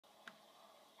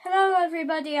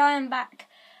everybody, I am back.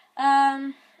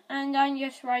 And I'm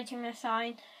just writing a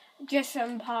sign, just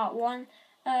on part 1.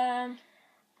 I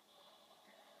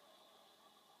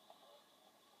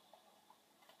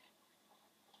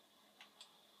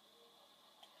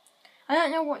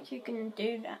don't know what you can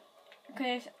do that,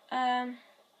 because,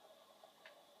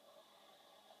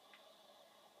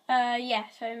 yeah,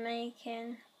 so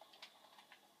making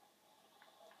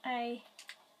a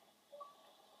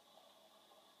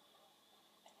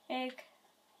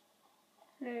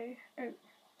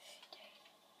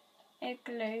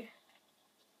igloo.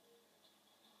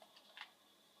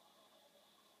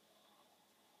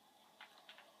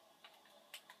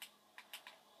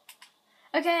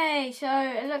 Okay, so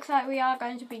it looks like we are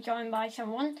going to be joined by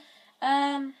someone.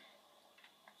 And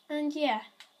yeah.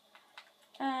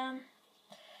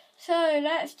 So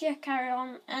let's just carry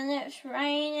on. And it's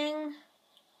raining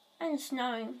and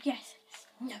snowing. Yes,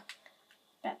 snow.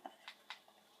 Better.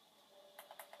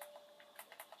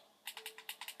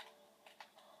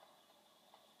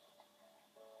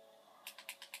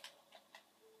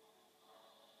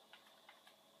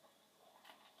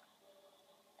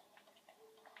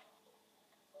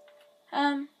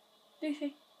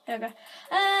 Lucy. There we go.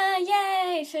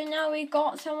 Yay! So now we've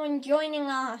got someone joining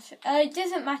us. It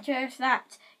doesn't matter if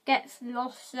that gets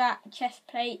lost, that chest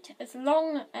plate, as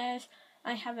long as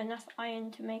I have enough iron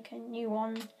to make a new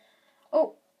one.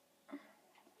 Oh!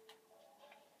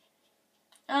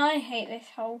 I hate this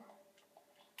hole.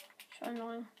 So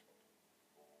annoying.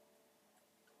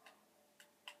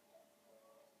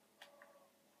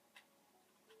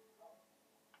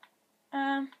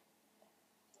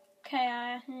 Okay,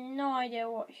 I have no idea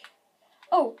what.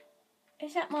 Oh,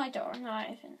 is that my door? No,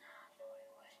 it isn't.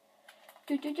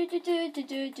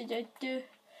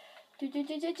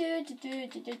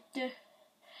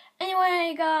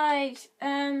 Anyway, guys,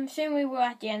 soon we will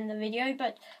at the end of the video,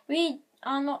 but we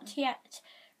are not yet,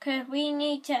 because we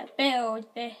need to build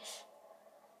this.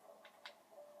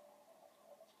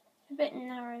 A bit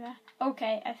narrow there.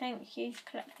 Okay, I think she's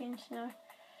collecting snow.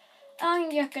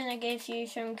 I'm just gonna give you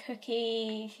some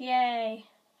cookies, yay.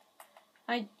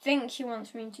 I think she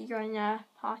wants me to join a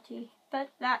party, but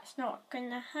that's not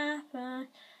gonna happen,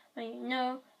 I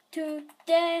know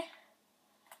today.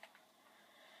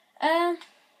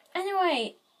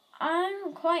 Anyway,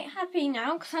 I'm quite happy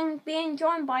now because I'm being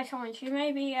joined by someone. She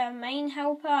may be a main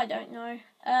helper, I don't know.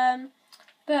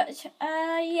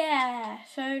 Yeah,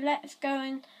 so let's go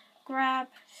and grab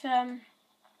some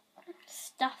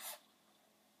stuff.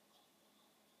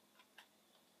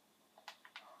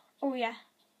 Oh yeah.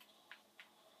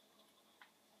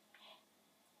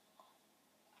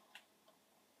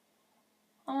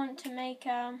 I want to make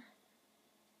oh,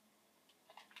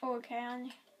 okay,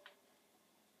 Annie.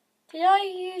 Did I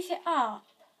use it up?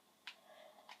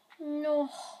 No.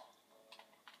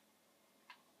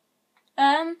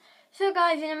 So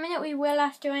guys, in a minute we will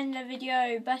have to end the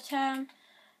video, but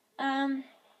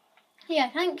yeah,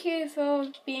 thank you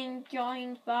for being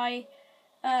joined by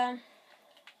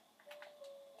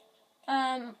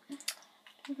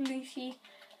Lucy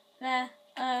there.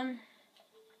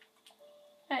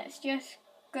 Let's just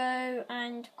go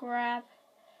and grab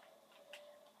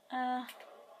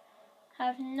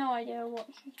have no idea what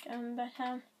she's done, but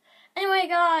anyway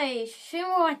guys, soon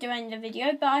we'll have to end the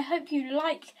video, but I hope you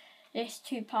like this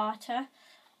 2-parter.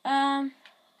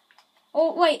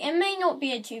 Or wait, it may not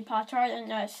be a 2-parter, I don't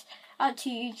know, it's up to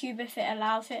YouTube if it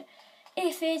allows it.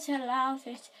 If it allows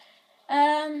it.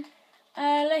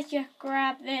 Let's just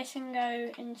grab this and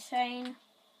go insane.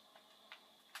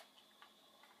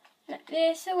 Like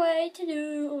this a way to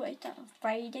do it on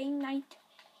Friday night.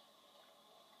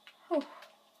 Oh.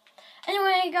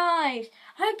 Anyway guys,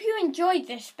 I hope you enjoyed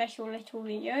this special little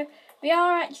video. We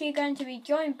are actually going to be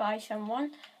joined by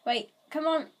someone. Wait, come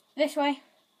on, this way,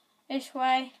 this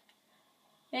way,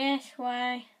 this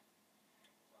way,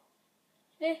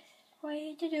 this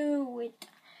way to do it.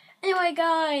 Anyway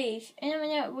guys, in a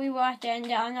minute we will have to end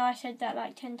it. I know I said that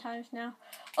like 10 times now.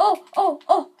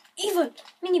 Oh, evil,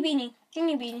 mini beanie,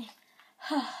 ginny beanie.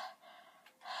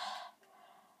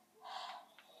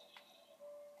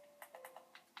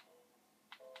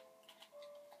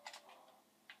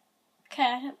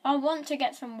 Okay, I want to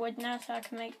get some wood now so I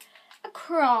can make a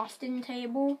crafting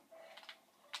table.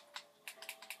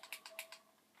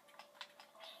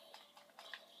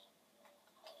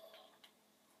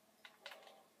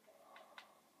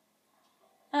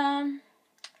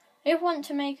 I want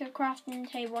to make a crafting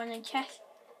table and a chest.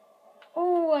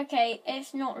 Oh, okay,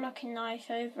 it's not looking nice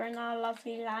over in our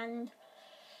lovely land.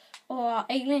 Or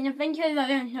Alien Adventures, I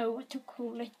don't know what to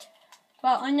call it.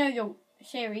 Well, I know the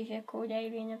series is called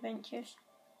Alien Adventures.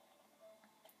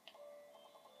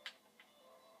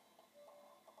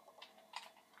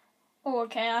 Oh,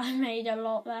 okay, I made a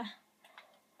lot there.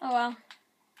 Oh well.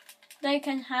 They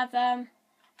can have a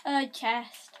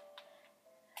chest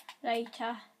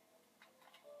later.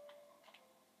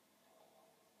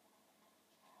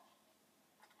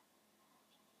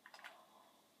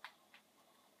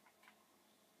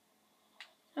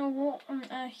 I don't know what on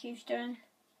earth he's doing.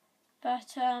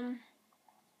 But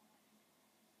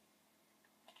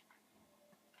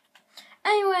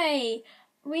anyway,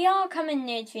 we are coming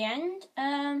near to the end.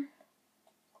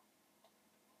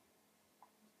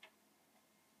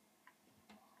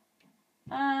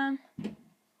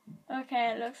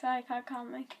 Okay, it looks like I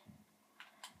can't make.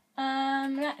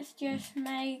 Let's just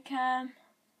make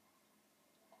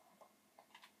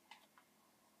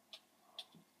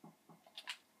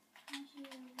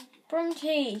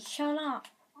Bronte, shut up.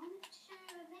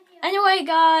 Anyway,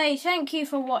 guys, thank you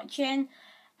for watching.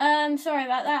 Sorry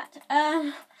about that.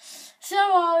 So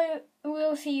I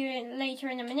will see you later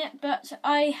in a minute, but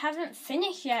I haven't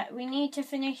finished yet. We need to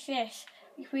finish this.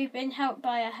 We've been helped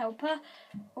by a helper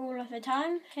all of the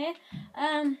time here.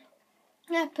 I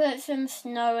put some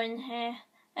snow in here.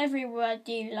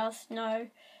 Everybody loves snow.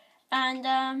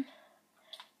 And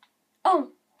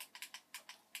oh,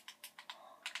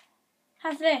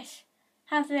 have this.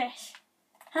 Have this.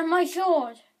 And my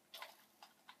sword.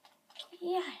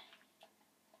 Yeah.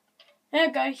 There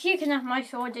we go. You can have my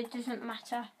sword. It doesn't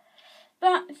matter.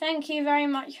 But thank you very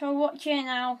much for watching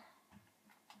now.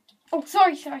 Oh,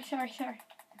 sorry. So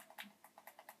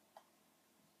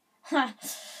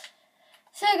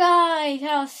guys,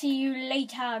 I'll see you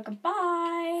later.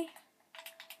 Goodbye.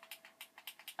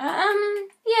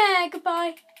 Yeah,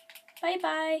 goodbye.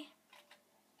 Bye.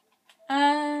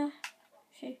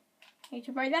 Need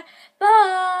to break that.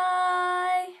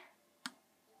 Bye.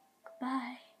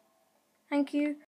 Goodbye. Thank you.